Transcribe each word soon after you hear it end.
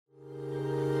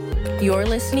You're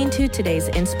listening to today's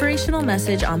inspirational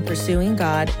message on pursuing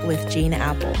God with Gene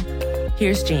Apple.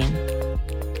 Here's Gene.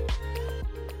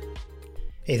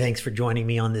 Hey, thanks for joining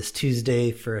me on this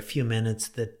Tuesday for a few minutes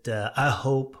that I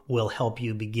hope will help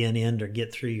you begin in or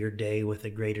get through your day with a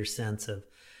greater sense of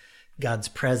God's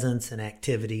presence and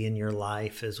activity in your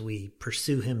life as we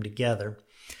pursue Him together.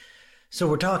 So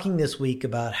we're talking this week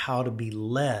about how to be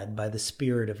led by the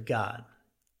Spirit of God.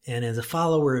 And as a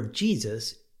follower of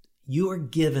Jesus, you are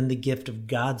given the gift of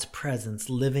God's presence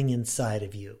living inside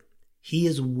of you. He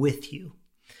is with you.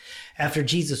 After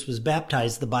Jesus was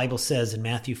baptized, the Bible says in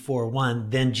Matthew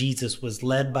 4:1, then Jesus was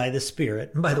led by the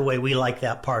Spirit. And by the way, we like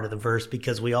that part of the verse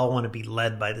because we all want to be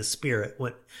led by the Spirit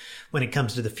when it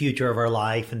comes to the future of our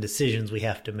life and decisions we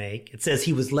have to make. It says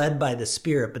he was led by the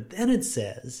Spirit, but then it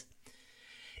says,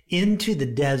 into the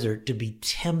desert to be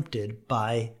tempted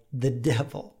by the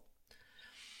devil.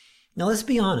 Now, let's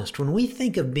be honest. When we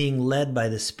think of being led by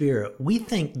the Spirit, we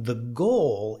think the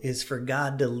goal is for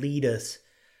God to lead us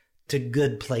to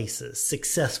good places,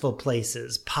 successful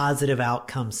places, positive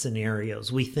outcome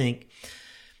scenarios. We think,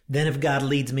 then if God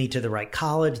leads me to the right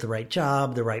college, the right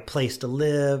job, the right place to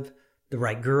live, the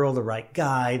right girl, the right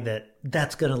guy,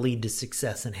 that's going to lead to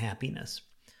success and happiness.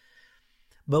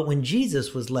 But when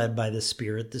Jesus was led by the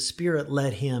Spirit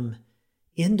led him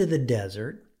into the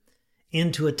desert,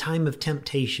 into a time of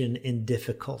temptation and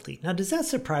difficulty. Now, does that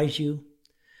surprise you?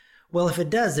 Well, if it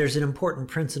does, there's an important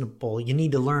principle you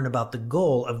need to learn about the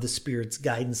goal of the Spirit's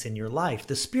guidance in your life.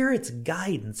 The Spirit's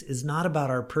guidance is not about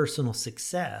our personal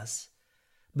success,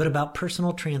 but about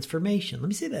personal transformation. Let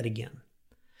me say that again.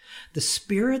 The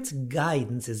Spirit's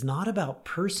guidance is not about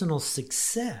personal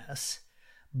success,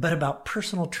 but about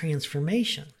personal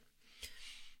transformation.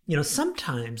 You know,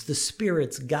 sometimes the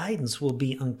Spirit's guidance will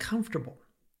be uncomfortable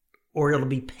or it'll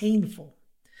be painful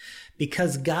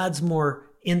because God's more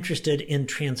interested in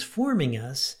transforming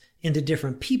us into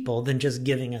different people than just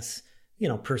giving us,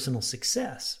 personal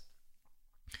success.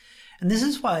 And this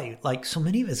is why, so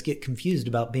many of us get confused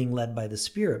about being led by the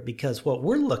Spirit, because what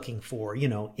we're looking for,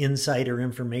 insider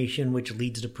information, which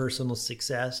leads to personal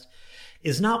success,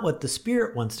 is not what the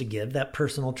Spirit wants to give, that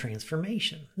personal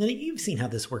transformation. And you've seen how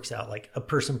this works out. Like a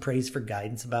person prays for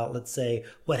guidance about, let's say,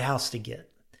 what house to get.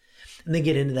 And they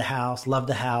get into the house, love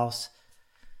the house,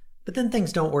 but then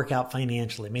things don't work out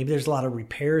financially. Maybe there's a lot of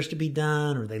repairs to be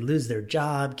done, or they lose their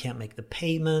job, can't make the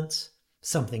payments,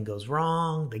 something goes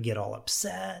wrong, they get all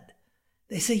upset.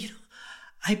 They say,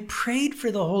 I prayed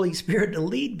for the Holy Spirit to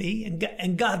lead me,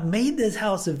 and God made this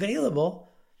house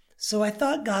available, so I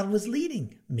thought God was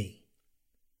leading me.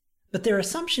 But their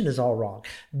assumption is all wrong.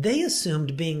 They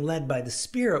assumed being led by the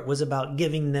Spirit was about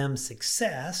giving them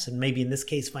success, and maybe in this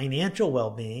case, financial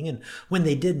well-being. And when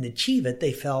they didn't achieve it,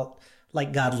 they felt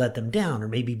like God let them down or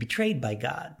maybe betrayed by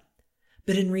God.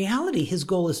 But in reality, his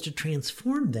goal is to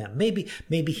transform them. Maybe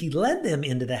he led them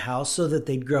into the house so that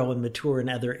they'd grow and mature in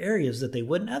other areas that they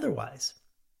wouldn't otherwise.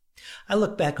 I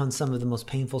look back on some of the most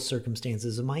painful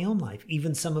circumstances of my own life,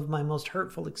 even some of my most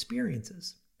hurtful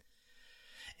experiences.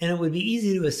 And it would be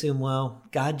easy to assume, well,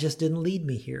 God just didn't lead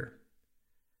me here.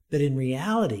 But in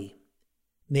reality,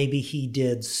 maybe he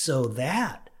did so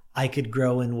that I could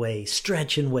grow in ways,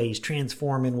 stretch in ways,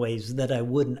 transform in ways that I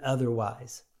wouldn't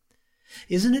otherwise.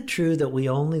 Isn't it true that we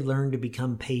only learn to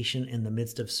become patient in the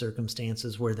midst of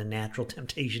circumstances where the natural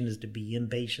temptation is to be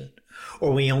impatient?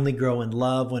 Or we only grow in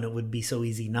love when it would be so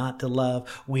easy not to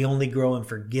love? We only grow in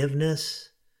forgiveness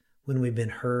when we've been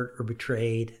hurt or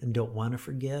betrayed and don't want to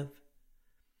forgive?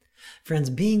 Friends,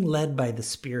 being led by the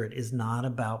Spirit is not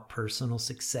about personal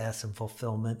success and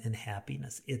fulfillment and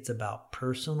happiness. It's about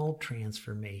personal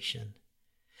transformation.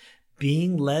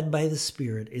 Being led by the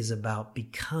Spirit is about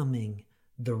becoming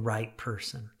the right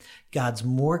person. God's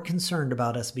more concerned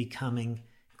about us becoming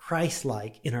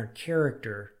Christ-like in our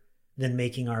character than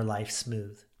making our life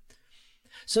smooth.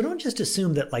 So don't just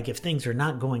assume that if things are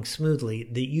not going smoothly,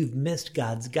 that you've missed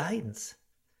God's guidance.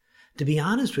 To be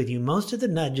honest with you, most of the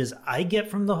nudges I get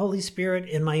from the Holy Spirit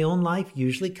in my own life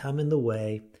usually come in the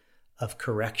way of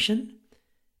correction,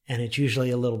 and it's usually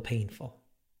a little painful.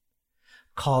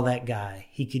 Call that guy.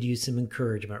 He could use some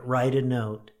encouragement. Write a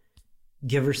note.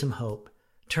 Give her some hope.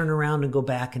 Turn around and go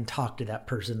back and talk to that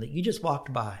person that you just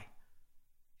walked by.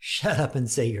 Shut up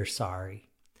and say you're sorry.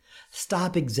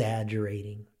 Stop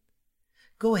exaggerating.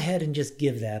 Go ahead and just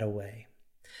give that away.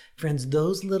 Friends,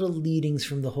 those little leadings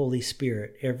from the Holy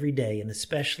Spirit every day, and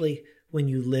especially when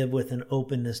you live with an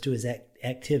openness to his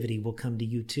activity, will come to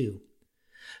you too.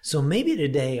 So maybe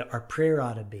today our prayer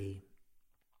ought to be,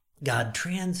 God,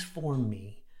 transform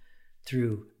me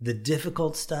through the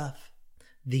difficult stuff,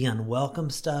 the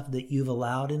unwelcome stuff that you've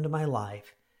allowed into my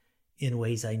life, in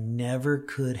ways I never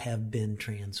could have been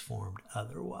transformed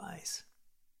otherwise.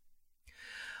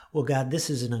 Well, God, this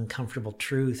is an uncomfortable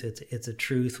truth. It's a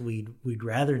truth we'd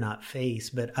rather not face.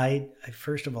 But I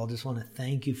first of all just want to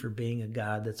thank you for being a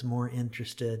God that's more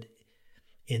interested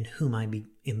in whom I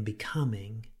am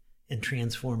becoming and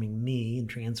transforming me and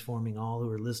transforming all who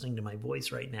are listening to my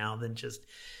voice right now than just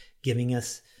giving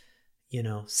us,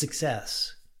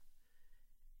 success.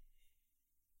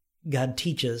 God,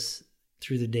 teach us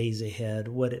through the days ahead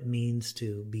what it means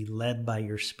to be led by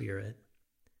your Spirit.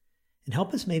 And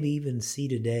help us maybe even see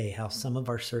today how some of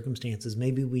our circumstances,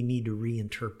 maybe we need to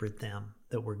reinterpret them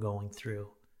that we're going through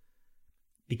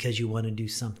because you want to do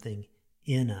something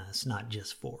in us, not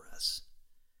just for us.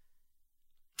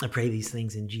 I pray these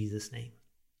things in Jesus' name.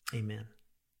 Amen.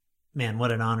 Man,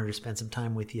 what an honor to spend some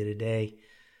time with you today.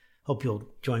 Hope you'll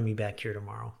join me back here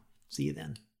tomorrow. See you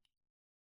then.